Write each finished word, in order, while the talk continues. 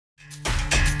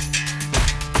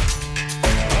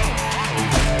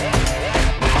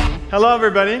Hello,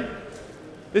 everybody.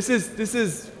 This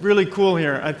is really cool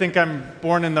here. I think I'm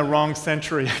born in the wrong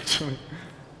century, actually.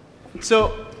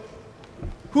 So,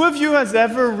 who of you has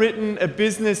ever written a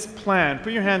business plan?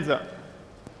 Put your hands up.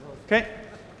 Okay.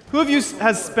 Who of you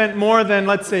has spent more than,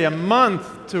 let's say, a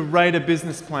month to write a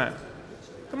business plan?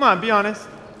 Come on, be honest.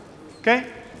 Okay?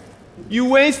 You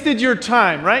wasted your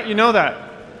time, right? You know that.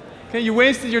 Okay, you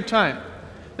wasted your time.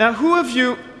 Now, who of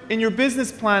you in your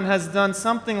business plan has done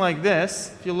something like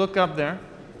this? If you look up there,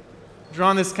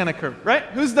 drawn this kind of curve, right?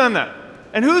 Who's done that?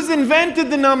 And who's invented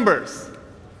the numbers?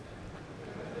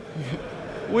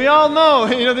 We all know,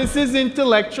 this is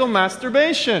intellectual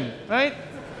masturbation, right?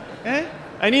 Okay?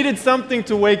 I needed something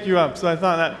to wake you up, so I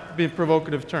thought that would be a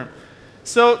provocative term.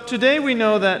 So today we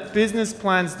know that business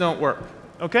plans don't work,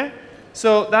 okay?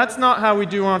 So that's not how we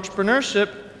do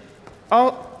entrepreneurship.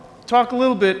 I'll talk a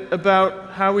little bit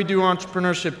about how we do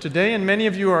entrepreneurship today, and many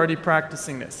of you are already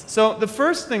practicing this. So the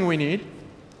first thing we need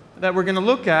that we're going to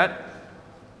look at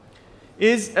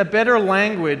is a better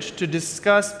language to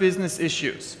discuss business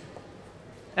issues.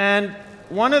 And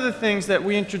one of the things that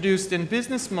we introduced in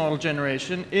business model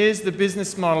generation is the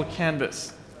business model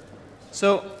canvas.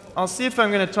 So I'll see if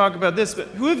I'm going to talk about this, but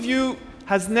who of you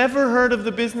has never heard of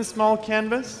the business model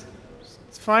canvas?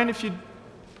 It's fine if you...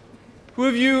 Who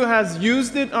of you has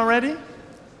used it already?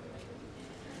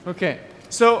 Okay,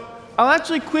 so I'll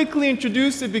actually quickly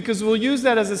introduce it because we'll use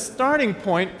that as a starting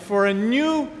point for a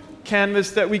new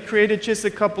canvas that we created just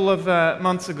a couple of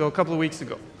months ago, a couple of weeks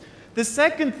ago. The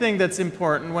second thing that's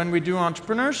important when we do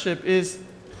entrepreneurship is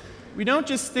we don't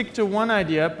just stick to one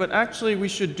idea, but actually we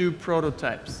should do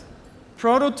prototypes.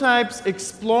 Prototypes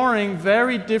exploring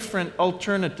very different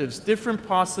alternatives, different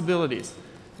possibilities.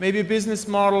 Maybe a business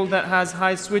model that has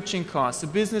high switching costs, a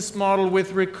business model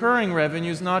with recurring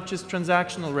revenues, not just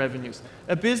transactional revenues,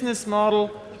 a business model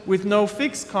with no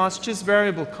fixed costs, just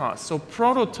variable costs. So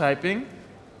prototyping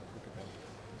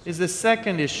is the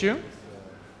second issue.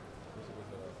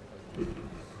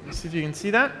 Let's see if you can see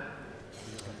that.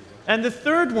 And the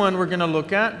third one we're going to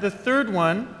look at, the third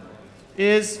one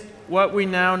is what we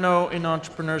now know in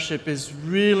entrepreneurship is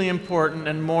really important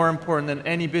and more important than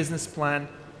any business plan.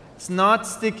 It's not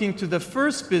sticking to the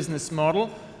first business model,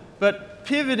 but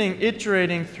pivoting,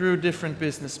 iterating through different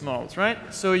business models, right?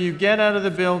 So you get out of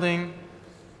the building,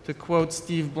 to quote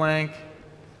Steve Blank,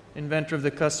 inventor of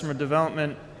the customer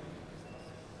development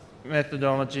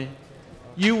methodology,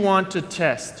 you want to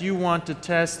test, you want to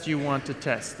test, you want to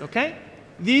test, okay?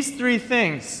 These three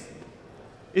things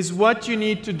is what you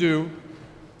need to do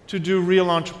real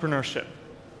entrepreneurship.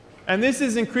 And this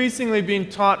is increasingly being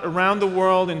taught around the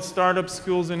world in startup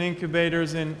schools and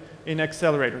incubators and in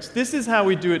accelerators. This is how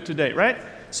we do it today, right?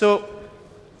 So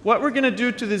what we're going to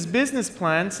do to this business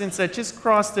plan, since I just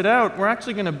crossed it out, we're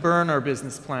actually going to burn our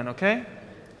business plan, okay?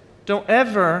 Don't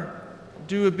ever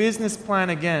do a business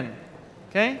plan again,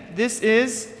 okay? This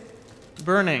is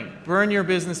burning. Burn your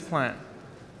business plan,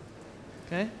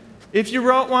 okay? If you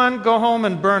wrote one, go home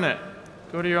and burn it.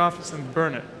 Go to your office and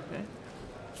burn it.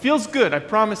 Feels good, I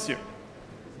promise you.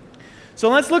 So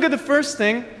let's look at the first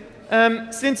thing.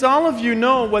 Since all of you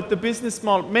know what the business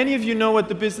model, many of you know what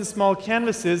the business model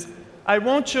canvas is, I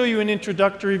won't show you an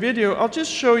introductory video, I'll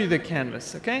just show you the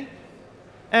canvas, okay?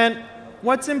 And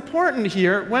what's important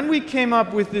here, when we came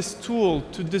up with this tool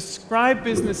to describe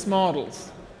business models,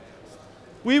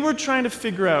 we were trying to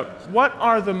figure out what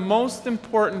are the most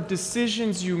important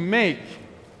decisions you make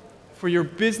for your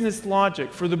business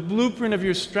logic, for the blueprint of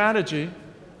your strategy.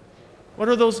 What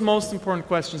are those most important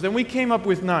questions? And we came up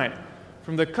with 9,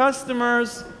 from the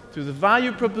customers, to the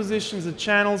value propositions, the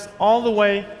channels, all the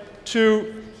way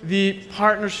to the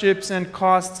partnerships and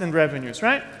costs and revenues,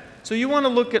 right? So you want to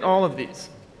look at all of these.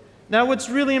 Now what's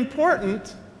really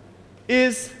important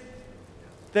is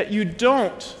that you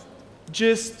don't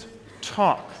just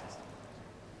talk.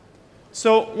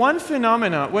 So one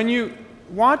phenomena, when you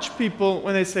watch people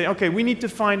when they say, okay, we need to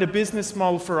find a business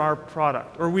model for our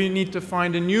product, or we need to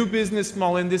find a new business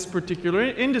model in this particular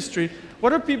industry,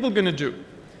 what are people going to do?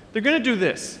 They're going to do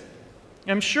this.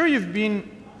 I'm sure you've been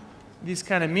in these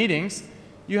kind of meetings.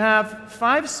 You have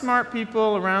 5 smart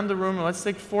people around the room, or let's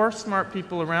take 4 smart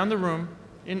people around the room,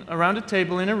 around a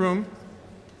table in a room,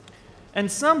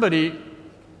 and somebody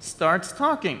starts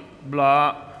talking.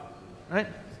 Blah, right?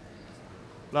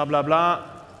 Blah, blah, blah.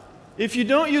 If you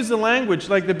don't use a language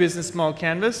like the business model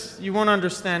canvas, you won't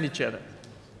understand each other,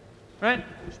 right?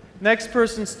 Next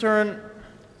person's turn.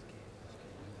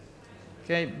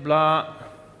 Okay, blah.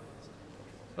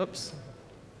 Oops.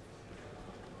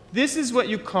 This is what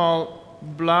you call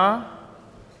blah,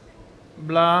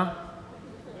 blah,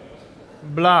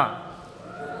 blah.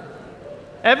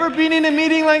 Ever been in a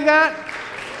meeting like that?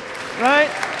 Right?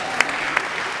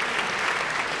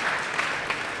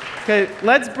 Okay,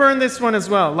 let's burn this one as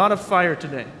well. A lot of fire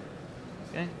today.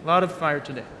 Okay? A lot of fire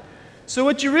today. So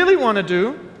what you really want to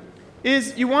do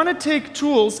is you want to take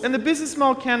tools, and the business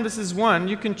model canvas is one.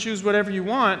 You can choose whatever you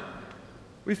want.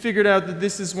 We figured out that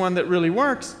this is one that really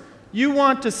works. You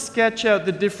want to sketch out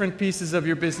the different pieces of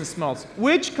your business models.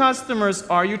 Which customers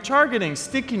are you targeting?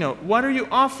 Sticky note. What are you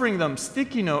offering them?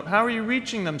 Sticky note. How are you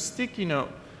reaching them? Sticky note.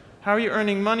 How are you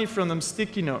earning money from them?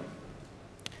 Sticky note.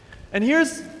 And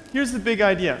here's the big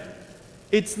idea.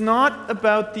 It's not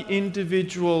about the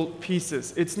individual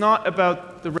pieces. It's not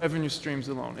about the revenue streams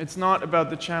alone. It's not about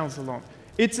the channels alone.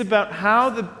 It's about how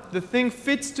the thing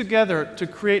fits together to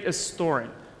create a story.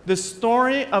 The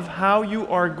story of how you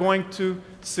are going to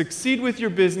succeed with your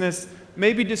business,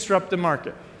 maybe disrupt the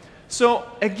market. So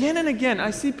again and again, I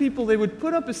see people, they would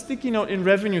put up a sticky note in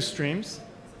revenue streams,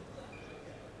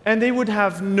 and they would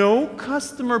have no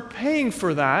customer paying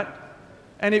for that,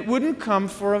 and it wouldn't come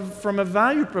from a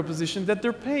value proposition that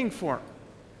they're paying for.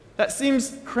 That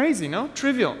seems crazy, no?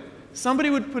 Trivial.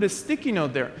 Somebody would put a sticky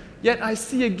note there. Yet I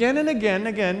see again and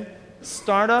again,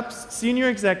 startups, senior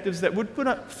executives that would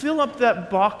fill up that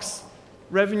box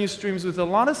revenue streams with a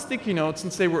lot of sticky notes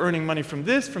and say we're earning money from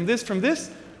this, from this, from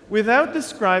this, without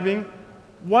describing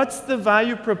what's the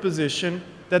value proposition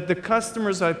that the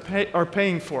customers are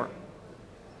paying for.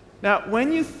 Now,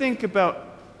 when you think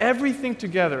about everything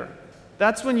together,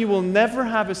 that's when you will never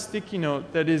have a sticky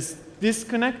note that is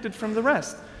disconnected from the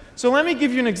rest. So let me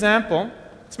give you an example.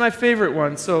 It's my favorite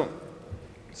one. So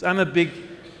I'm a big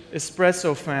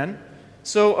espresso fan.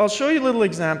 So I'll show you a little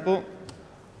example.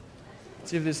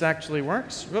 See if this actually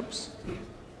works. Whoops.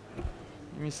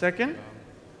 Give me a second.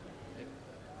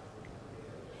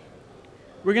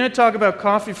 We're going to talk about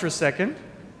coffee for a second.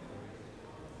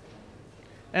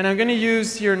 And I'm going to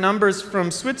use here numbers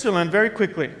from Switzerland very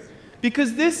quickly.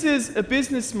 Because this is a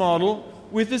business model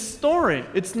with a story.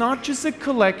 It's not just a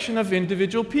collection of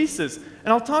individual pieces.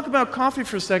 And I'll talk about coffee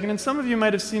for a second. And some of you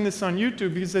might have seen this on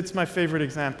YouTube because it's my favorite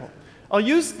example. I'll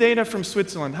use data from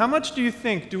Switzerland. How much do you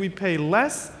think? Do we pay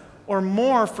less or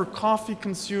more for coffee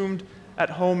consumed at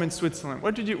home in Switzerland?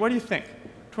 What do you think?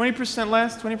 20%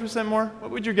 less? 20% more? What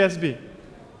would your guess be?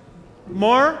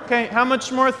 More? Okay, how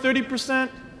much more? 30%?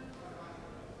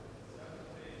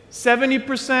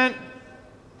 70%?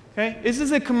 Okay, this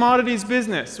is a commodities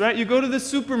business, right? You go to the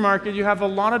supermarket, you have a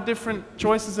lot of different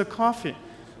choices of coffee.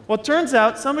 Well, it turns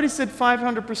out somebody said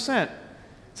 500%.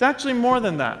 It's actually more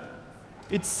than that.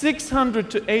 It's 600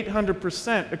 to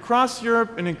 800% across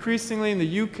Europe and increasingly in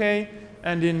the UK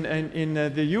and in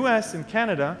the US and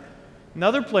Canada and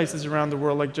other places around the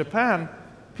world like Japan.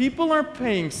 People are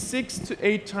paying 6 to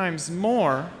 8 times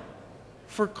more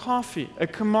for coffee, a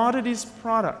commodities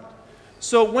product.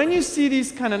 So when you see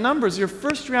these kind of numbers, your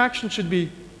first reaction should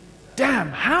be, damn,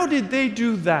 how did they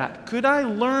do that? Could I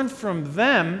learn from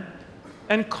them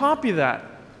and copy that?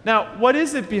 Now, what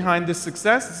is it behind this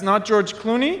success? It's not George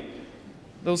Clooney.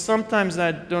 Though sometimes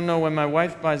I don't know when my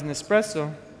wife buys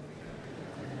Nespresso.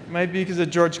 It might be because of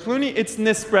George Clooney. It's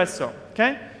Nespresso,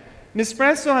 okay?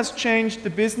 Nespresso has changed the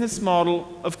business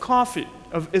model of coffee,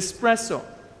 of espresso.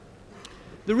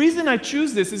 The reason I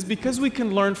choose this is because we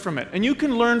can learn from it. And you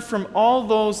can learn from all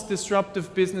those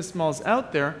disruptive business models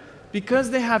out there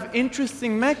because they have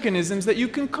interesting mechanisms that you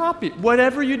can copy,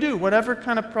 whatever you do, whatever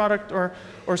kind of product or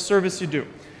service you do.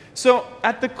 So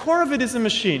at the core of it is a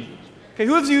machine. Okay,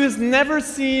 who of you has never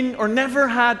seen or never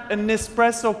had a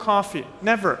Nespresso coffee?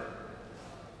 Never.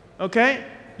 Okay?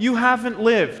 You haven't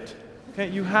lived. Okay?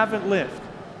 You haven't lived.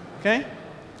 Okay?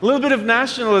 A little bit of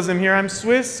nationalism here. I'm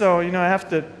Swiss, so I have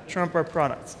to trump our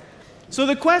products. So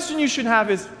the question you should have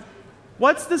is,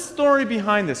 what's the story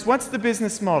behind this? What's the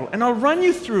business model? And I'll run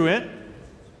you through it,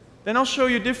 then I'll show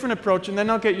you a different approach, and then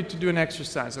I'll get you to do an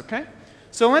exercise, okay?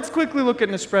 So let's quickly look at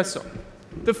Nespresso.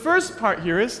 The first part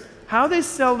here is how they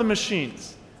sell the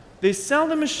machines. They sell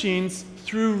the machines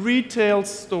through retail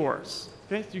stores.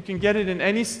 Okay? You can get it in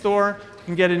any store, you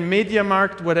can get it in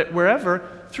MediaMarkt, wherever,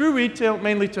 through retail,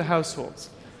 mainly to households.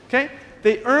 Okay?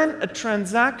 They earn a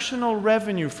transactional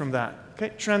revenue from that.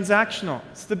 Okay? Transactional.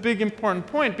 It's the big important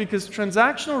point because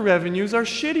transactional revenues are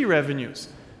shitty revenues.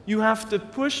 You have to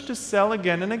push to sell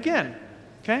again and again.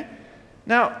 Okay?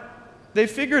 Now, they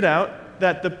figured out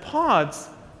that the pods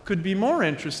could be more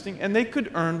interesting, and they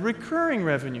could earn recurring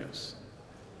revenues.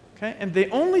 Okay? And they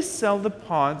only sell the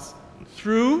pods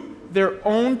through their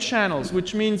own channels,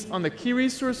 which means on the key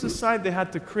resources side, they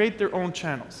had to create their own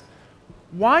channels.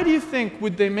 Why do you think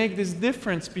would they make this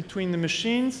difference between the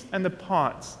machines and the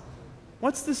pods?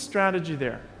 What's the strategy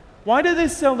there? Why do they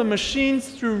sell the machines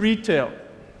through retail?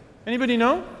 Anybody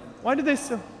know? Why do they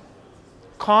sell?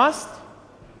 Cost?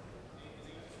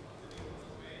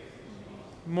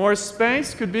 More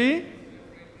space could be.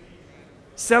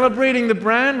 Celebrating the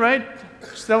brand, right?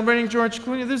 Celebrating George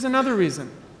Clooney. There's another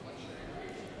reason.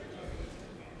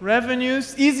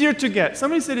 Revenues, easier to get.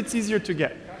 Somebody said it's easier to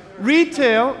get.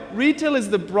 Retail is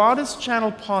the broadest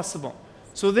channel possible.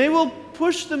 So they will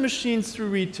push the machines through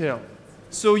retail.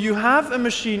 So you have a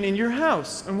machine in your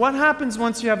house. And what happens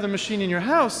once you have the machine in your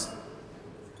house?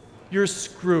 You're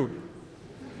screwed.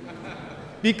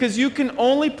 Because you can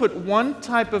only put one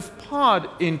type of pod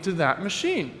into that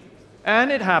machine.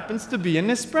 And it happens to be an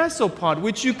espresso pod,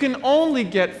 which you can only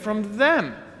get from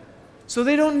them. So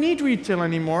they don't need retail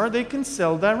anymore. They can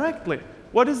sell directly.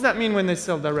 What does that mean when they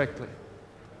sell directly?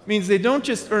 It means they don't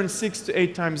just earn 6 to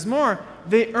 8 times more.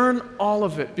 They earn all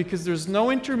of it because there's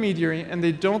no intermediary and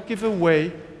they don't give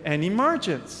away any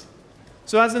margins.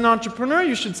 So as an entrepreneur,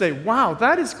 you should say, wow,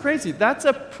 that is crazy. That's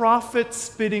a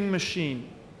profit-spitting machine.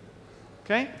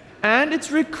 Okay? And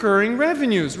it's recurring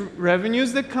revenues,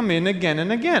 revenues that come in again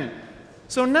and again.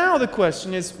 So now the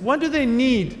question is, what do they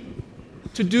need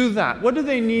to do that? What do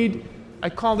they need? I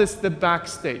call this the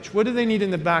backstage. What do they need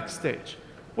in the backstage?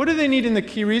 What do they need in the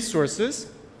key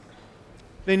resources?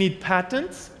 They need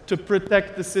patents to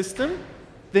protect the system.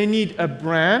 They need a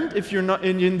brand. If you're not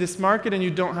in this market and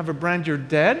you don't have a brand, you're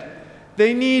dead.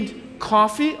 They need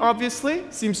coffee, obviously.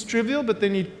 Seems trivial, but they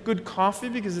need good coffee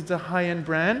because it's a high-end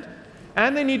brand.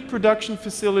 And they need production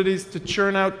facilities to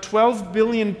churn out 12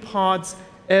 billion pods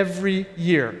every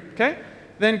year. Okay?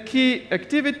 Then key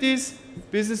activities,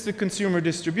 business-to-consumer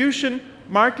distribution,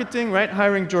 marketing, right,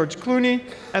 hiring George Clooney,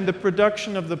 and the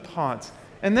production of the pods.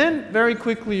 And then, very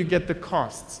quickly, you get the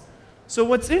costs. So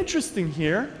what's interesting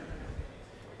here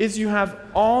is you have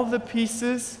all the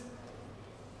pieces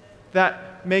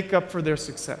that make up for their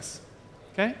success.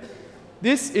 Okay?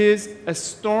 This is a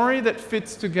story that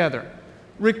fits together.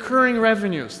 Recurring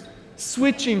revenues,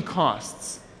 switching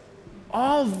costs,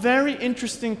 all very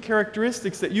interesting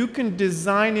characteristics that you can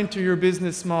design into your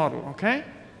business model, okay?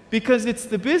 Because it's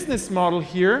the business model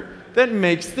here that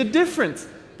makes the difference,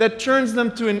 that turns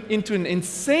them into an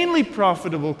insanely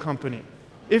profitable company.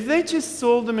 If they just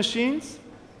sold the machines,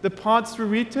 the pods through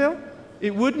retail,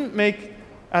 it wouldn't make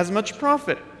as much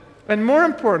profit. And more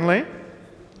importantly,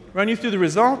 run you through the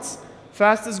results,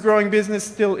 fastest growing business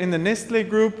still in the Nestlé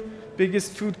group,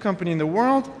 biggest food company in the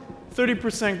world,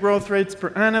 30% growth rates per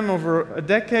annum over a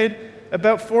decade,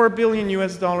 about $4 billion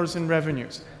US in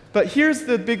revenues. But here's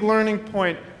the big learning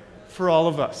point for all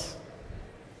of us.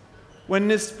 When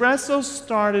Nespresso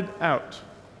started out,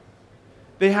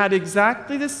 they had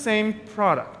exactly the same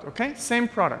product, okay? Same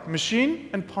product, machine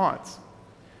and pods.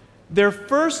 Their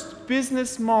first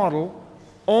business model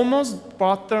almost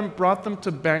brought them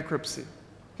to bankruptcy.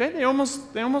 Okay? They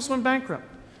almost went bankrupt.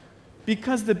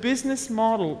 Because the business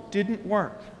model didn't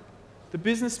work. The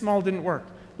business model didn't work.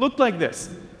 Looked like this.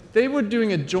 They were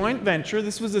doing a joint venture.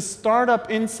 This was a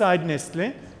startup inside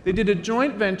Nestlé. They did a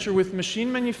joint venture with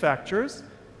machine manufacturers,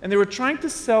 and they were trying to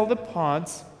sell the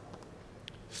pods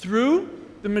through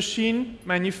the machine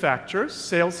manufacturers,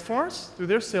 through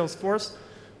their sales force,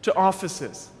 to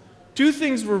offices. Two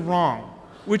things were wrong,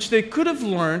 which they could have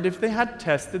learned if they had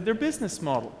tested their business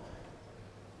model.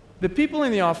 The people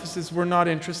in the offices were not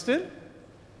interested,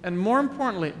 and more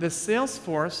importantly, the sales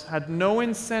force had no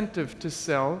incentive to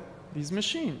sell these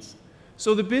machines.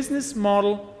 So the business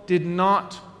model did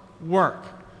not work.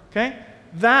 Okay?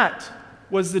 That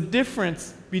was the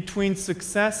difference between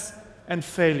success and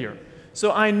failure.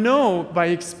 So I know by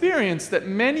experience that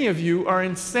many of you are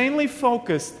insanely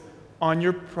focused on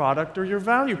your product or your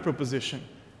value proposition.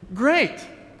 Great,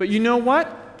 but you know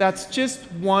what? That's just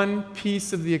one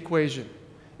piece of the equation.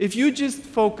 If you just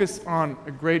focus on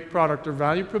a great product or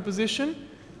value proposition,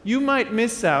 you might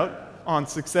miss out on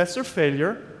success or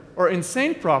failure, or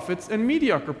insane profits and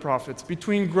mediocre profits,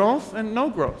 between growth and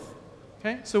no growth.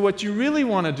 Okay? So what you really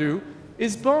want to do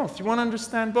is both. You want to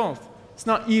understand both. It's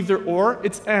not either or,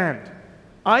 it's and.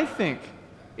 I think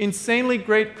insanely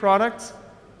great products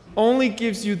only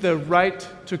gives you the right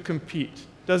to compete,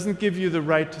 doesn't give you the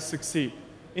right to succeed.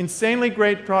 Insanely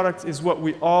great products is what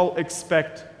we all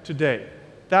expect today.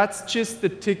 That's just the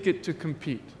ticket to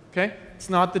compete, okay? It's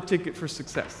not the ticket for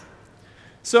success.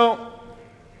 So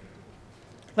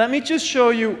let me just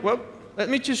show you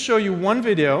one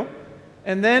video,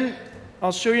 and then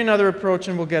I'll show you another approach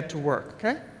and we'll get to work,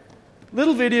 okay?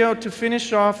 Little video to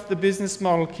finish off the business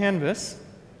model canvas.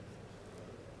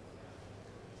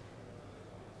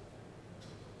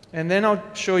 And then I'll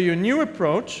show you a new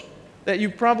approach that you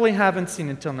probably haven't seen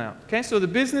until now. Okay, so the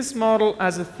business model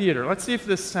as a theater. Let's see if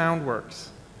this sound works.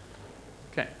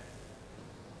 Okay,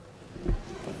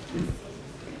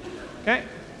 Okay,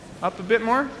 up a bit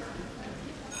more.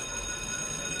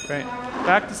 Great,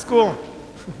 back to school.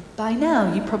 By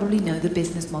now, you probably know the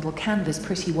business model canvas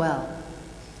pretty well.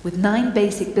 With 9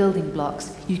 basic building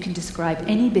blocks, you can describe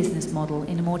any business model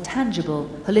in a more tangible,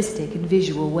 holistic, and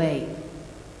visual way.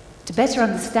 To better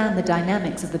understand the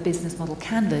dynamics of the business model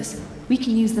canvas, we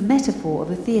can use the metaphor of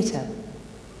a theatre.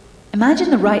 Imagine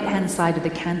the right-hand side of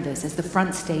the canvas as the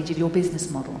front stage of your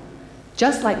business model,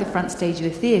 just like the front stage of a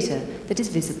theatre that is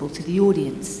visible to the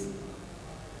audience.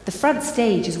 The front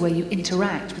stage is where you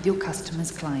interact with your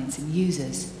customers, clients, and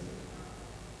users.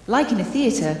 Like in a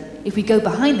theatre, if we go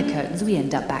behind the curtains, we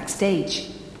end up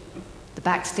backstage. The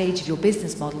backstage of your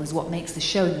business model is what makes the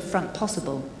show in the front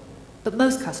possible, but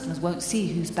most customers won't see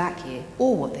who's back here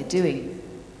or what they're doing.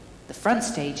 The front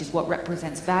stage is what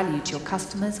represents value to your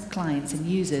customers, clients, and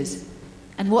users,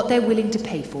 and what they're willing to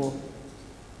pay for.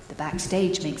 The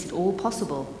backstage makes it all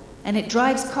possible, and it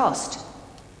drives cost.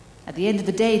 At the end of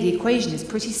the day, the equation is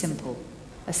pretty simple.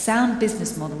 A sound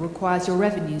business model requires your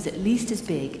revenues at least as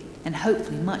big, and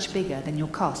hopefully much bigger, than your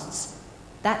costs.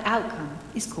 That outcome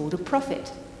is called a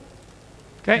profit.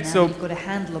 Okay, now so you've got a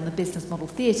handle on the business model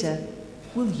theatre,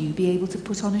 will you be able to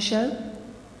put on a show?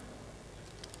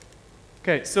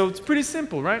 okay, so it's pretty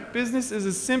simple, right? Business is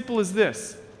as simple as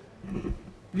this.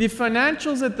 The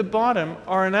financials at the bottom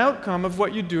are an outcome of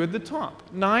what you do at the top.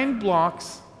 9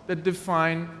 blocks that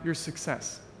define your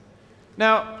success.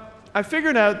 Now, I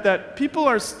figured out that people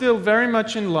are still very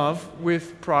much in love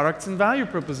with products and value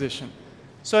proposition.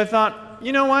 So I thought,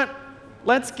 you know what?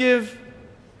 Let's give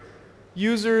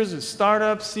users,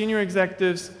 startups, senior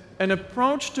executives an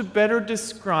approach to better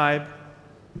describe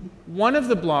one of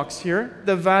the blocks here,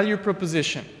 the value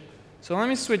proposition. So let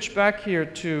me switch back here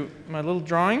to my little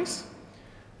drawings.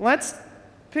 Let's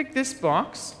pick this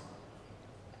box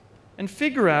and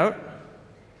figure out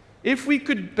if we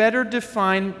could better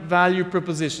define value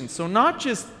propositions. So not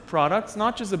just products,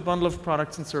 not just a bundle of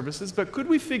products and services, but could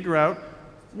we figure out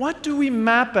what do we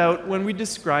map out when we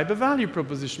describe a value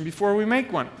proposition before we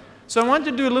make one? So I want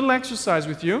to do a little exercise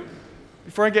with you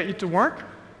before I get you to work.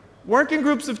 Work in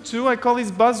groups of 2. I call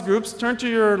these buzz groups. Turn to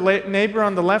your neighbor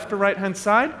on the left or right-hand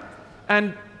side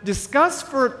and discuss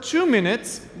for 2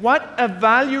 minutes what a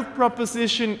value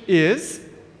proposition is,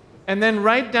 and then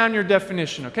write down your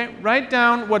definition, okay? Write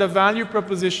down what a value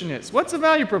proposition is. What's a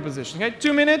value proposition? Okay,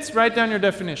 2 minutes, write down your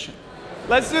definition.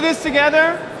 Let's do this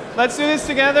together. Let's do this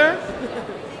together.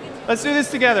 Let's do this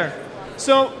together.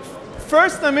 So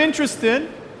first I'm interested,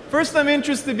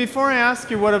 before I ask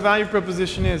you what a value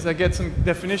proposition is, I get some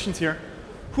definitions here.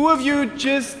 Who of you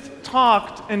just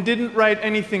talked and didn't write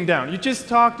anything down? You just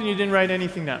talked and you didn't write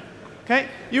anything down. Okay?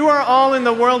 You are all in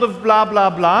the world of blah, blah,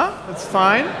 blah. That's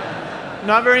fine.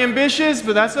 Not very ambitious,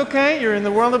 but that's okay. You're in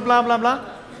the world of blah, blah, blah.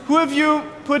 Who of you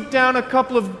put down a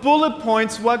couple of bullet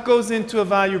points what goes into a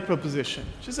value proposition?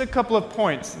 Just a couple of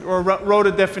points, or wrote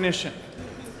a definition.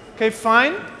 Okay,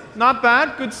 fine. Not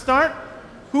bad. Good start.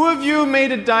 Who of you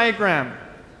made a diagram?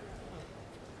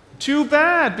 Too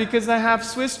bad, because I have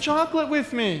Swiss chocolate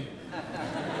with me.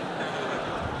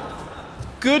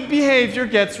 Good behavior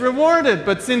gets rewarded,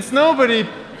 but since nobody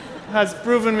has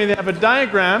proven me they have a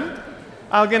diagram,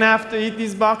 I'm going to have to eat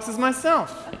these boxes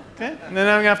myself. Okay? And then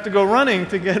I'm going to have to go running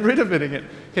to get rid of it again.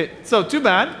 Okay, so too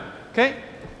bad. Okay?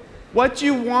 What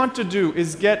you want to do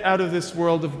is get out of this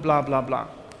world of blah, blah, blah.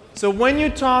 So when you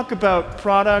talk about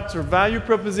products or value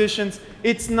propositions,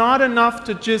 it's not enough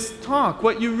to just talk.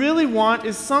 What you really want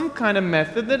is some kind of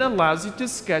method that allows you to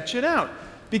sketch it out.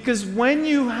 Because when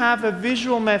you have a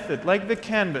visual method, like the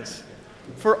canvas,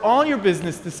 for all your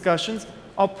business discussions,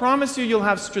 I'll promise you you'll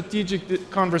have strategic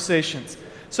conversations.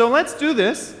 So let's do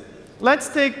this. Let's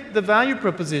take the value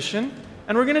proposition,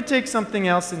 and we're going to take something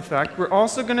else, in fact. We're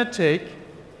also going to take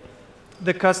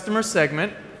the customer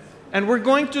segment, and we're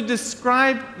going to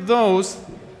describe those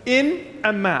in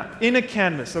a map, in a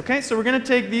canvas, okay? So we're going to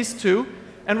take these two,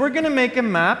 and we're going to make a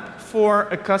map for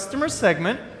a customer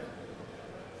segment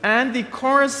and the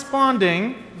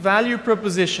corresponding value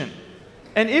proposition.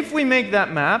 And if we make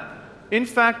that map, in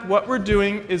fact, what we're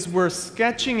doing is we're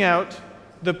sketching out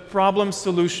the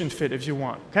problem-solution fit, if you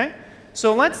want, okay?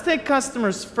 So let's take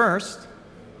customers first,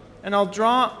 and I'll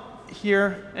draw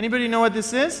here. Anybody know what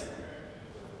this is?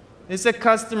 It's a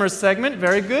customer segment.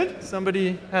 Very good.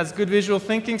 Somebody has good visual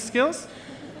thinking skills.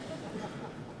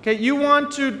 Okay, you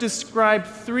want to describe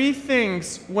 3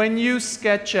 things when you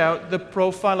sketch out the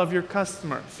profile of your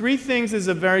customer. 3 things is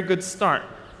a very good start.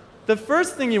 The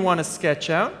first thing you want to sketch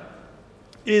out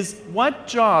is what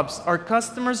jobs are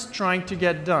customers trying to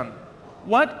get done?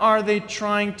 What are they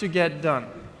trying to get done?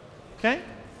 Okay?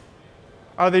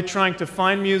 Are they trying to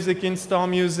find music, install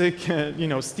music,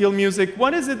 steal music?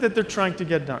 What is it that they're trying to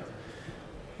get done?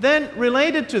 Then,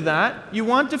 related to that, you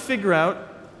want to figure out,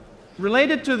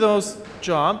 related to those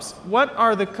jobs, what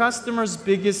are the customer's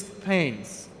biggest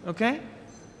pains? Okay?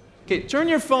 Okay, turn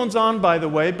your phones on, by the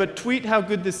way, but tweet how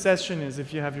good this session is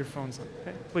if you have your phones on.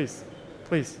 Okay, please,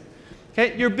 please.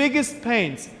 Okay, your biggest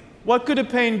pains. What could a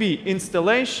pain be?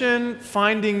 Installation,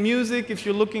 finding music if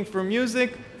you're looking for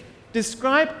music.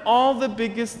 Describe all the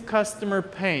biggest customer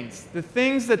pains, the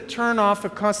things that turn off a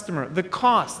customer, the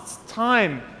costs,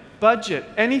 time, budget,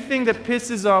 anything that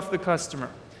pisses off the customer.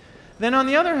 Then on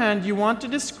the other hand, you want to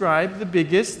describe the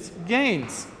biggest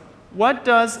gains. What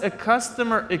does a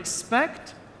customer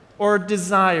expect or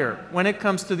desire when it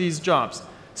comes to these jobs?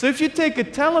 So if you take a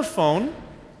telephone,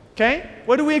 okay,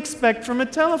 what do we expect from a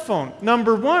telephone?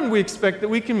 Number one, we expect that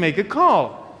we can make a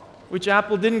call, which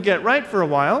Apple didn't get right for a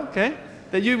while, okay?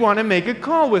 That you want to make a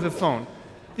call with a phone.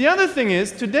 The other thing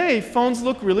is, today, phones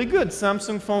look really good.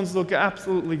 Samsung phones look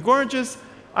absolutely gorgeous.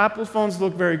 Apple phones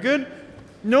look very good.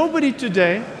 Nobody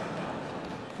today,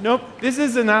 nope, this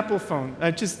is an Apple phone.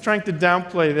 I'm just trying to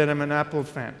downplay that I'm an Apple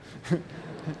fan.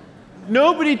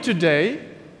 Nobody today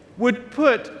would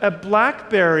put a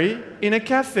BlackBerry in a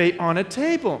cafe on a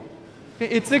table. Okay?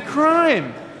 It's a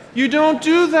crime. You don't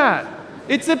do that.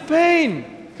 It's a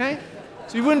pain. Okay?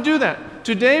 So you wouldn't do that.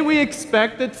 Today we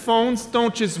expect that phones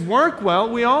don't just work well,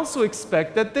 we also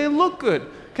expect that they look good.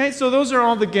 Okay? So those are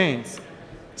all the gains.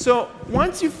 So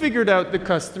once you figured out the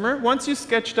customer, once you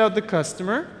sketched out the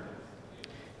customer,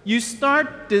 you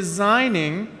start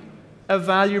designing a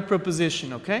value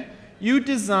proposition, okay? You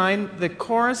design the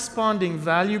corresponding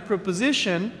value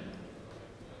proposition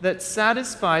that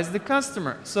satisfies the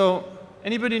customer. So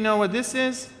anybody know what this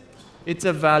is? It's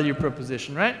a value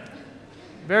proposition, right?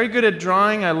 Very good at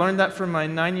drawing. I learned that from my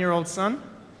 9-year-old son.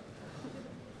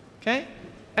 Okay?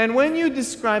 And when you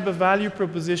describe a value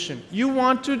proposition, you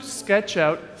want to sketch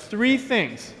out three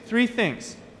things.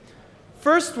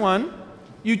 First one,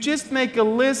 you just make a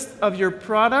list of your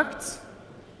products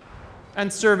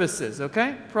and services,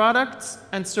 okay? Products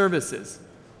and services.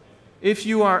 If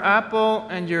you are Apple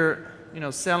and you're,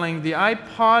 selling the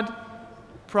iPod,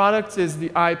 products is the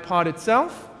iPod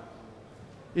itself,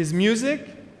 is music,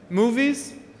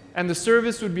 movies, and the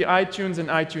service would be iTunes and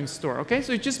iTunes Store, okay?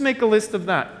 So you just make a list of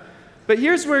that. But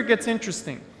here's where it gets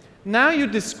interesting. Now you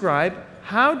describe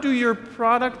how do your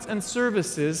products and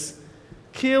services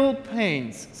kill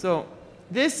pains. So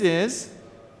this is,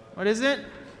 what is it?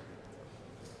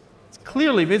 It's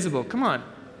clearly visible, come on.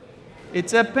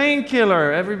 It's a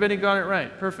painkiller, everybody got it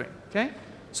right, perfect, okay?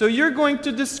 So you're going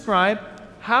to describe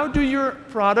how do your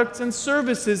products and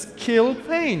services kill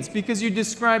pains? Because you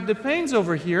describe the pains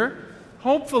over here,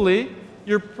 hopefully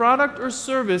your product or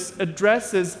service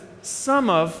addresses some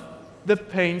of the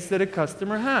pains that a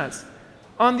customer has.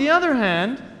 On the other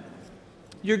hand,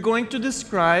 you're going to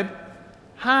describe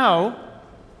how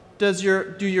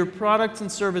do your products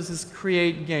and services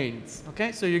create gains.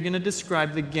 Okay, so you're going to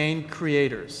describe the gain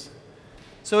creators.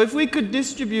 So if we could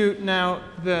distribute now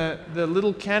the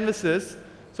little canvases.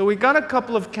 So we got a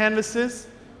couple of canvases,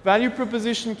 value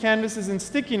proposition canvases and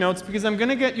sticky notes, because I'm going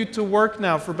to get you to work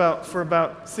now for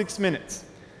about 6 minutes.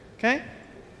 Okay?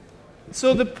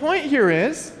 So the point here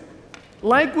is,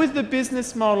 like with the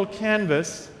business model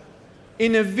canvas,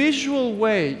 in a visual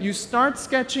way, you start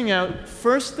sketching out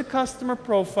first the customer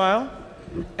profile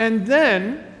and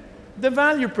then the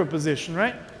value proposition,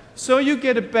 right? So you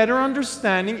get a better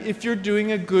understanding if you're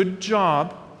doing a good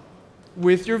job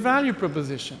with your value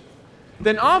proposition.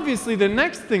 Then obviously the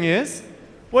next thing is,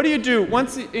 what do you do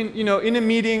once in a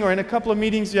meeting or in a couple of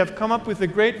meetings you have come up with a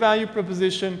great value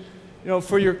proposition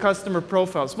for your customer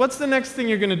profiles? What's the next thing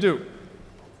you're going to do?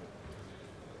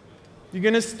 You're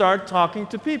going to start talking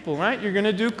to people, right? You're going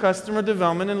to do customer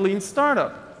development and lean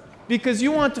startup. Because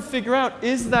you want to figure out,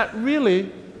 is that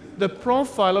really the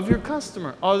profile of your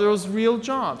customer? Are those real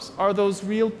jobs? Are those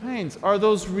real pains? Are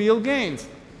those real gains?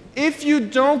 If you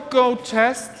don't go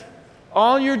test,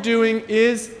 all you're doing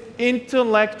is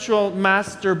intellectual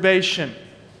masturbation.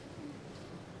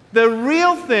 The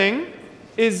real thing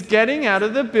is getting out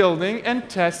of the building and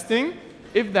testing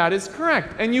if that is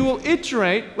correct. And you will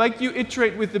iterate, like you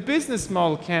iterate with the business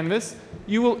model canvas,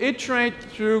 you will iterate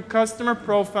through customer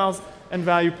profiles and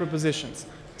value propositions.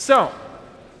 So,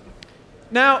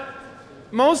 now,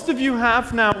 most of you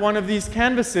have now one of these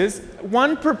canvases,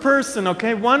 one per person,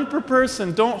 okay? One per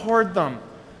person, don't hoard them.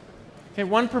 Okay,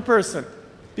 one per person,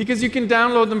 because you can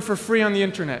download them for free on the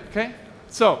internet, okay?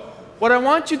 So, what I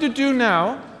want you to do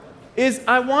now is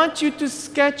I want you to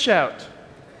sketch out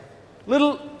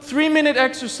little 3-minute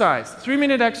exercise,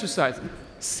 3-minute exercise.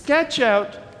 sketch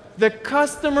out the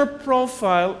customer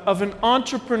profile of an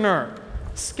entrepreneur.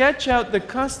 Sketch out the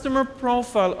customer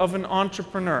profile of an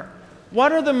entrepreneur.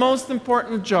 What are the most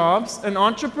important jobs an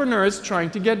entrepreneur is trying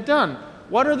to get done?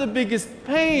 What are the biggest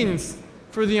pains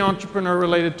for the entrepreneur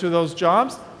related to those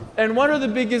jobs? And what are the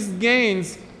biggest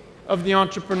gains of the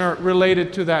entrepreneur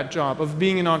related to that job, of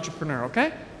being an entrepreneur,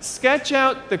 okay? Sketch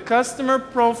out the customer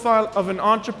profile of an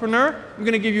entrepreneur. I'm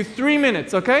going to give you 3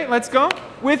 minutes, okay? Let's go.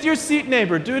 With your seat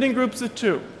neighbor. Do it in groups of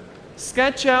 2.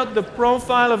 Sketch out the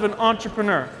profile of an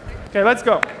entrepreneur. Okay, let's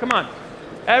go. Come on.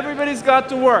 Everybody's got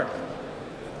to work.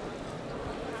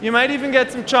 You might even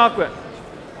get some chocolate.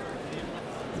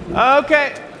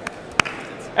 Okay.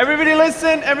 Everybody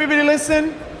listen. Everybody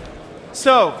listen.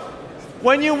 So,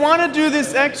 when you want to do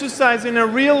this exercise in a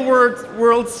real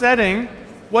world setting,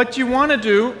 what you want to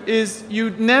do is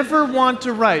you never want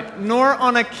to write, nor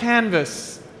on a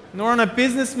canvas, nor on a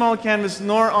business model canvas,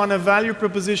 nor on a value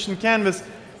proposition canvas,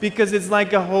 because it's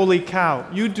like a holy cow.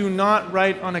 You do not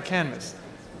write on a canvas.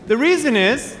 The reason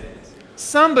is,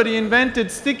 somebody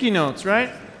invented sticky notes, right?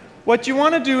 What you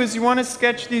want to do is you want to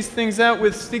sketch these things out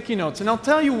with sticky notes, and I'll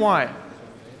tell you why.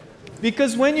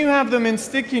 Because when you have them in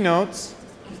sticky notes,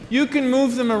 you can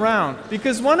move them around.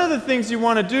 Because one of the things you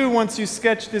want to do once you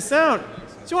sketch this out,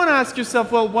 is you want to ask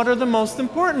yourself, well, what are the most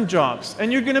important jobs?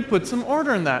 And you're going to put some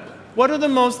order in that. What are the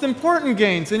most important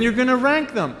gains? And you're going to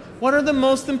rank them. What are the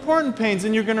most important pains?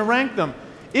 And you're going to rank them.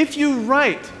 If you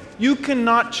write, you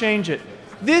cannot change it.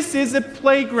 This is a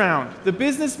playground. The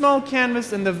business model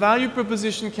canvas and the value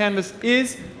proposition canvas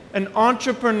is an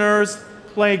entrepreneur's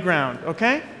playground,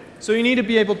 okay? So you need to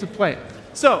be able to play it.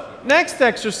 So, next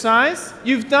exercise,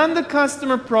 you've done the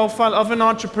customer profile of an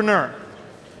entrepreneur.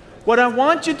 What I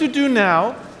want you to do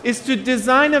now is to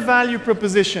design a value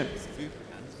proposition.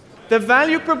 The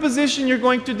value proposition you're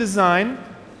going to design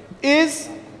is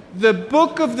the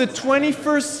book of the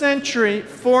 21st century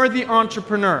for the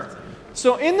entrepreneur.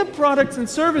 So in the products and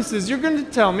services, you're going to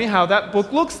tell me how that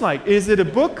book looks like. Is it a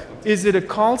book? Is it a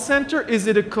call center? Is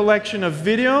it a collection of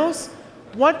videos?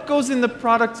 What goes in the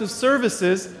products and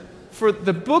services for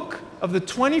the book of the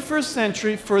 21st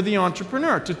century for the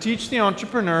entrepreneur, to teach the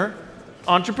entrepreneur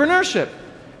entrepreneurship?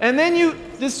 And then you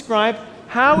describe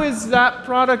how is that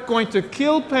product going to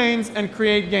kill pains and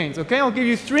create gains. Okay, I'll give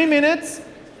you 3 minutes,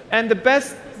 and the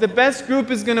best group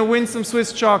is going to win some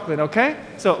Swiss chocolate, okay?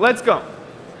 So let's go.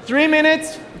 3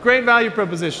 minutes, great value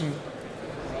proposition.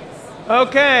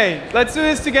 Okay, let's do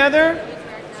this together.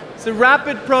 It's a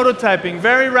rapid prototyping,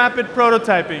 very rapid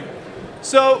prototyping.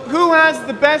 So who has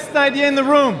the best idea in the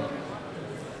room?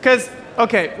 Because,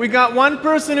 okay, we got one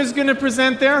person who's going to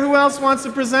present there. Who else wants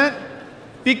to present?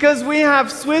 Because we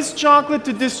have Swiss chocolate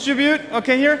to distribute,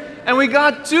 okay, here. And we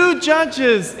got 2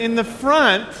 judges in the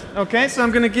front, okay, so I'm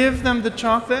going to give them the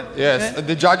chocolate. Yes, okay.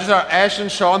 The judges are Ash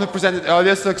and Sean, who presented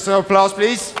earlier, so some applause,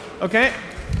 please. Okay,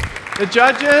 the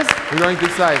judges. We're going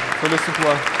this side for the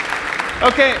support.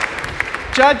 Okay,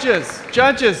 judges,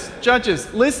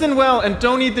 listen well and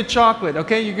don't eat the chocolate,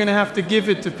 okay? You're going to have to give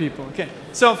it to people, okay?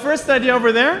 So first idea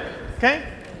over there, okay?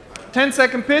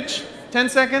 10-second pitch, 10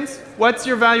 seconds. What's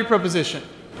your value proposition?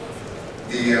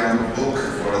 The book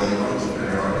for the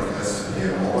entrepreneur has to be a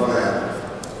mobile app,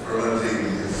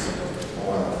 relatively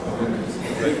mobile.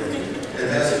 It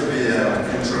has to be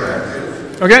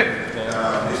interactive. Okay. It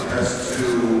has to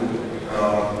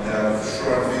have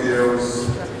short videos,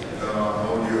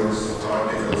 audios,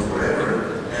 articles, whatever,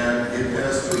 and it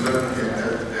has to learn him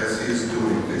as he's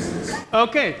doing business.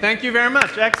 Okay, thank you very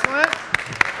much. Excellent.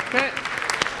 Okay.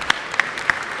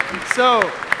 So,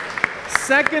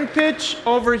 second pitch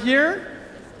over here.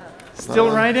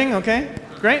 Still writing, okay,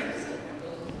 great.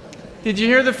 Did you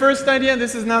hear the first idea?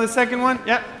 This is now the second one?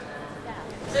 Yeah.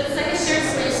 So it's like a shared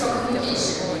space for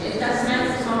communication. It doesn't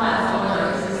have to come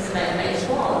out of it's like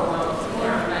baseball or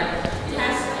forum, but it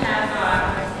has to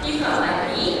have people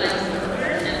like me, like the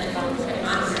and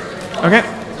answer. Okay.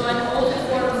 So in all the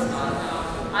forums of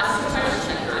ask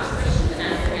questions, and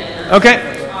answer. Okay.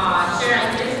 Share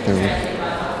ideas, share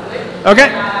about it. Okay.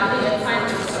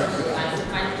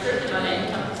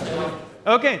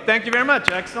 Okay, thank you very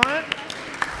much. Excellent.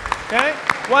 Okay,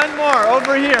 one more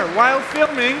over here while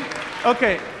filming.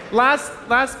 Okay,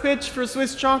 last pitch for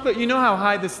Swiss chocolate. You know how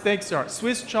high the stakes are.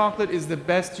 Swiss chocolate is the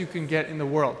best you can get in the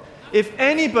world. If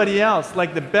anybody else,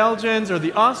 like the Belgians or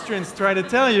the Austrians, try to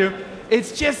tell you,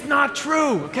 it's just not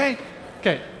true, okay?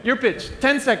 Okay, your pitch,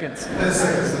 10 seconds. 10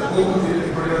 seconds. The book of the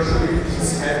entrepreneur should be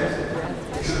his head.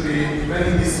 It should be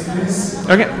many disciplines.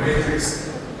 Okay.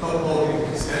 Matrix, top loading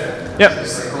his head. Yep.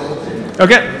 Psychology.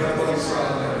 Okay.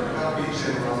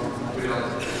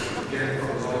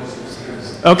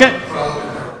 Okay.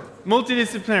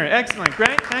 Multidisciplinary. Excellent.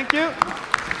 Great. Thank you.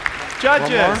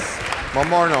 Judges. One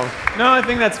more, no. No, I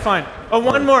think that's fine. Oh,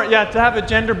 one more. Yeah, to have a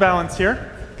gender balance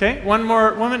here. Okay, one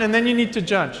more woman, and then you need to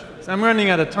judge. So I'm running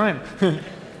out of time.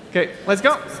 Okay, let's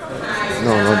go. No.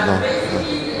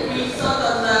 Basically, we thought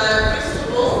of the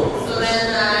crystal ball, so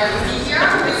then it's easier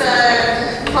with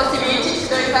the possibility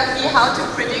to know exactly how to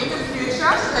predict the future,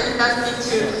 so that it doesn't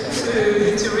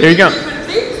need to read There you go.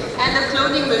 differently. And the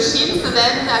cloning machine, so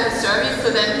then as a service,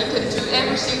 so then he can do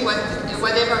everything,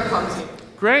 whatever comes in.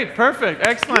 Great, perfect,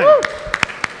 excellent.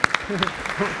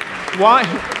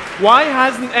 Why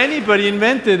hasn't anybody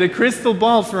invented a crystal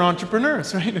ball for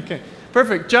entrepreneurs, right? Okay,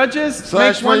 perfect. Judges, So make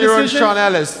Ash, one when you're on decision. Sean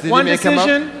Ellis, did One you make him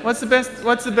decision. up?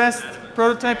 What's the best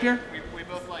prototype here? We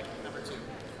both like number 2.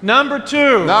 Number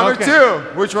 2. Number Okay.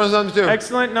 2. Which one's number 2?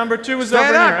 Excellent. Number 2 was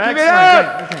Stand over up, here. give it Excellent.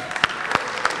 up. Great. Okay.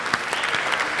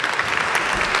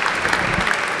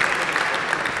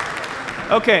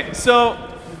 Okay, so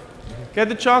get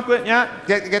the chocolate, yeah?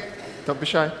 Get. Don't be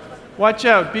shy. Watch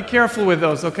out, be careful with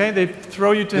those, okay? They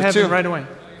throw you to The heaven 2. right away.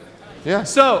 Yeah.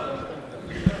 So,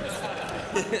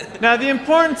 now the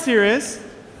importance here is,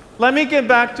 let me get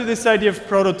back to this idea of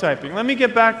prototyping.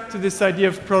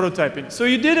 So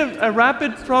you did a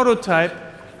rapid prototype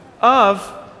of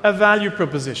a value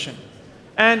proposition.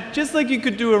 And just like you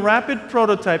could do a rapid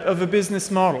prototype of a business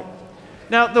model.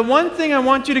 Now, the one thing I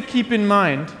want you to keep in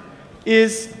mind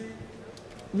is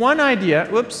one idea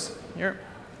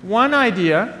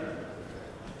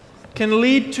can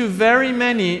lead to very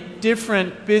many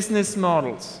different business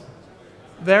models,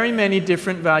 very many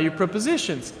different value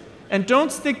propositions. And don't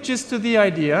stick just to the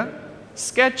idea,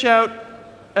 sketch out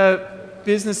a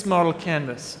business model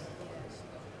canvas.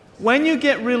 When you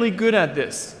get really good at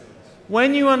this,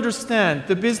 when you understand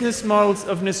the business models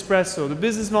of Nespresso, the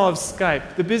business model of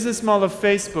Skype, the business model of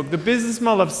Facebook, the business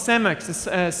model of Cemex,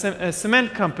 a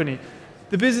cement company,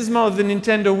 the business model of the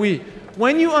Nintendo Wii,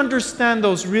 when you understand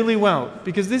those really well,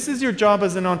 because this is your job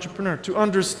as an entrepreneur, to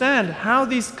understand how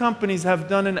these companies have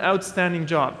done an outstanding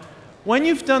job. When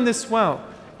you've done this well,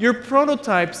 your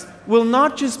prototypes will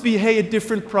not just be, hey, a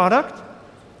different product.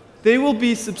 They will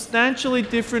be substantially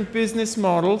different business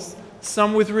models,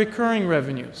 some with recurring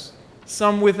revenues,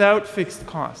 some without fixed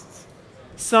costs,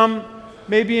 some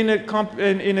maybe in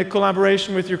a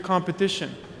collaboration with your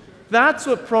competition. That's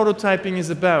what prototyping is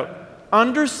about.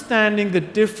 Understanding the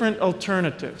different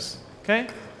alternatives, okay?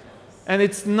 And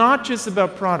it's not just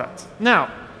about products. Now,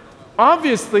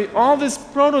 obviously, all this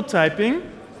prototyping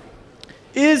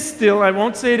is still, I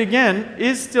won't say it again,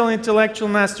 is still intellectual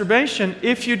masturbation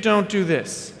if you don't do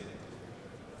this,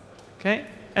 okay?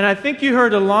 And I think you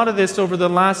heard a lot of this over the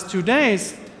last 2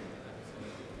 days.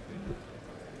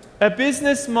 A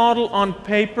business model on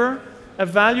paper, a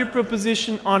value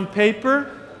proposition on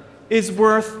paper is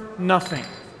worth nothing.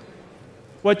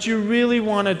 What you really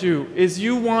want to do is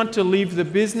you want to leave the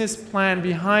business plan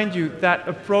behind you, that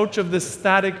approach of the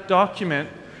static document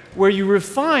where you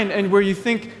refine and where you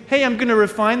think, hey, I'm going to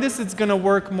refine this, it's going to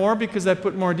work more because I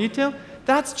put more detail.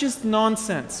 That's just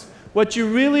nonsense. What you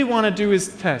really want to do is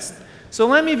test. So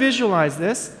let me visualize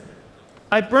this.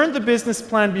 I burned the business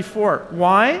plan before.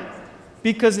 Why?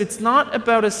 Because it's not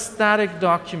about a static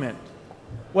document.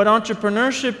 What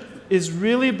entrepreneurship is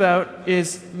really about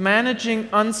is managing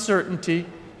uncertainty,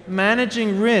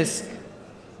 managing risk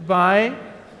by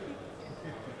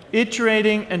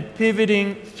iterating and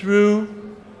pivoting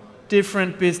through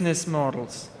different business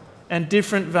models and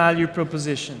different value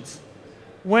propositions.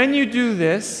 When you do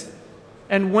this,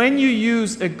 and when you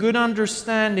use a good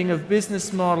understanding of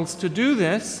business models to do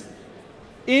this,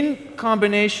 in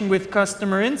combination with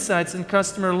customer insights and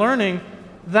customer learning,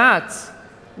 that's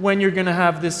when you're going to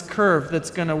have this curve that's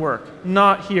going to work.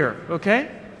 Not here, okay?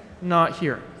 Not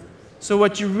here. So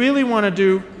what you really want to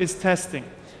do is testing.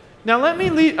 Now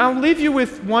I'll leave you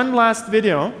with one last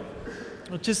video.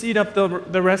 I'll just eat up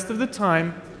the rest of the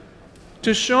time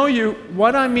to show you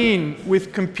what I mean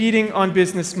with competing on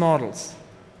business models.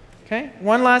 Okay?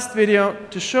 One last video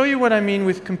to show you what I mean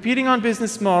with competing on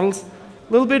business models.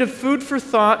 A little bit of food for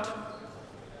thought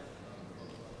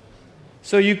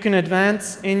so you can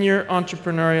advance in your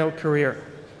entrepreneurial career.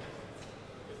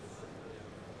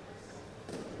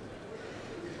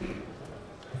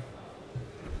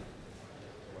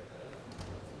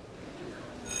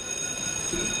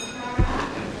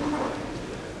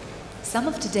 Some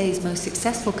of today's most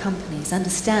successful companies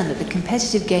understand that the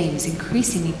competitive game is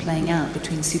increasingly playing out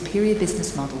between superior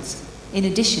business models, in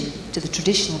addition to the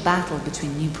traditional battle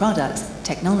between new products,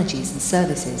 technologies, and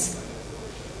services.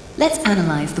 Let's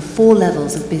analyze the 4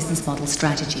 levels of business model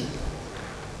strategy.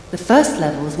 The first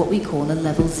level is what we call a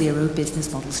level 0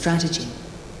 business model strategy.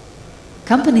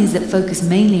 Companies that focus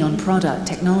mainly on product,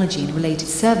 technology, and related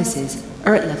services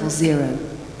are at level 0.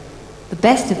 The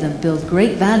best of them build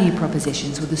great value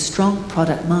propositions with a strong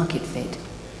product market fit.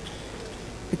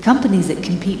 The companies that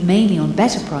compete mainly on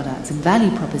better products and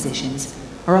value propositions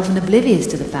are often oblivious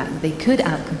to the fact that they could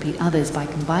outcompete others by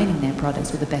combining their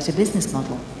products with a better business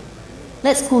model.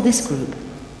 Let's call this group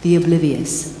the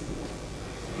oblivious.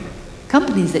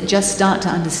 Companies that just start to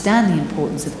understand the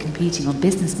importance of competing on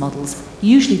business models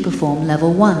usually perform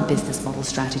level 1 business model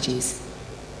strategies.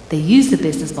 They use the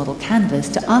business model canvas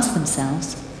to ask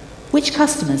themselves which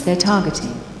customers they're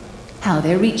targeting, how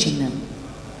they're reaching them,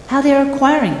 how they're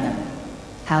acquiring them,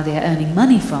 how they're earning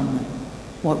money from them,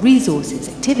 what resources,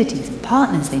 activities, and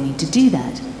partners they need to do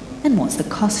that, and what's the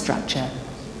cost structure.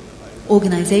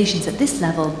 Organizations at this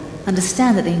level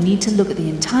understand that they need to look at the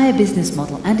entire business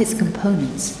model and its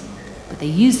components, but they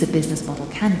use the business model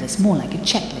canvas more like a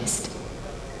checklist.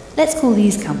 Let's call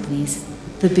these companies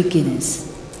the beginners,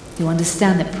 who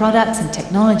understand that products and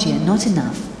technology are not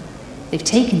enough. They've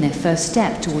taken their first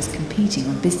step towards competing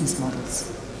on business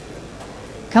models.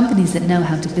 Companies that know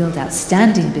how to build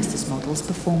outstanding business models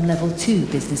perform level 2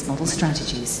 business model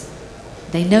strategies.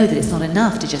 They know that it's not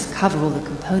enough to just cover all the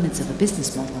components of a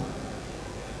business model.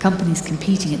 Companies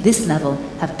competing at this level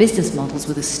have business models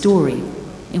with a story,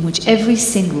 in which every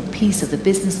single piece of the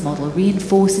business model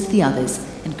reinforces the others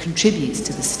and contributes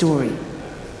to the story.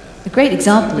 A great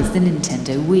example is the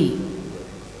Nintendo Wii.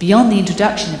 Beyond the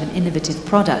introduction of an innovative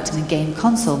product in the game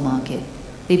console market,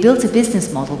 they built a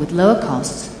business model with lower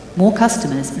costs, more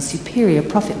customers, and superior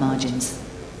profit margins.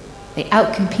 They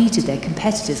outcompeted their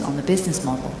competitors on the business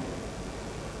model.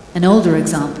 An older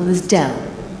example is Dell,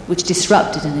 which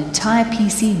disrupted an entire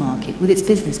PC market with its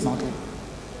business model.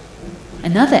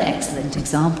 Another excellent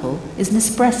example is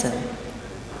Nespresso.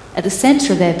 At the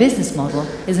center of their business model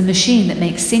is a machine that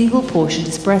makes single-portioned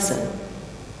espresso.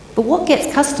 But what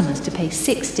gets customers to pay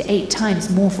 6 to 8 times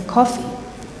more for coffee,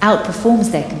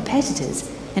 outperforms their competitors,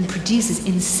 and produces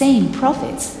insane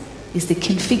profits is the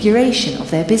configuration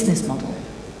of their business model.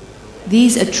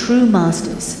 These are true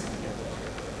masters.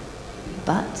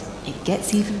 But it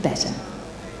gets even better.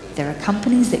 There are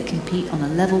companies that compete on a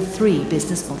level 3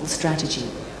 business model strategy.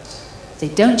 They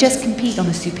don't just compete on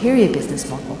a superior business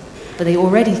model, but they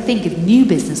already think of new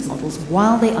business models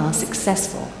while they are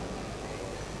successful.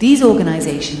 These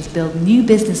organizations build new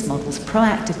business models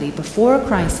proactively before a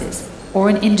crisis or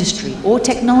an industry or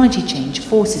technology change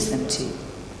forces them to.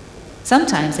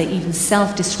 Sometimes they even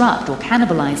self-disrupt or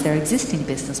cannibalize their existing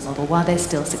business model while they're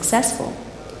still successful.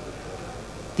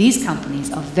 These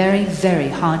companies are very, very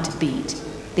hard to beat.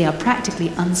 They are practically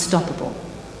unstoppable.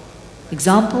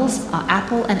 Examples are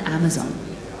Apple and Amazon.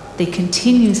 They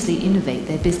continuously innovate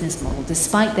their business model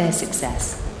despite their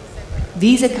success.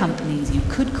 These are companies you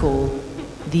could call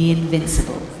the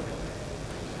invincible.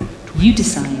 You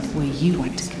decide where you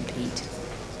want to compete.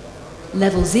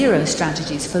 Level 0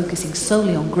 strategies focusing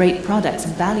solely on great products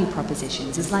and value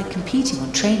propositions is like competing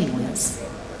on training wheels.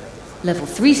 Level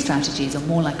 3 strategies are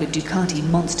more like a Ducati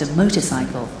monster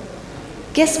motorcycle.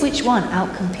 Guess which one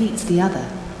outcompetes the other?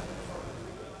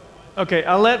 Okay,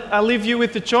 I'll leave you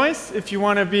with the choice if you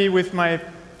want to be with my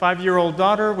 5-year-old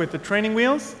daughter with the training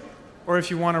wheels, or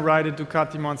if you want to ride a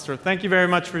Ducati monster. Thank you very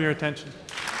much for your attention.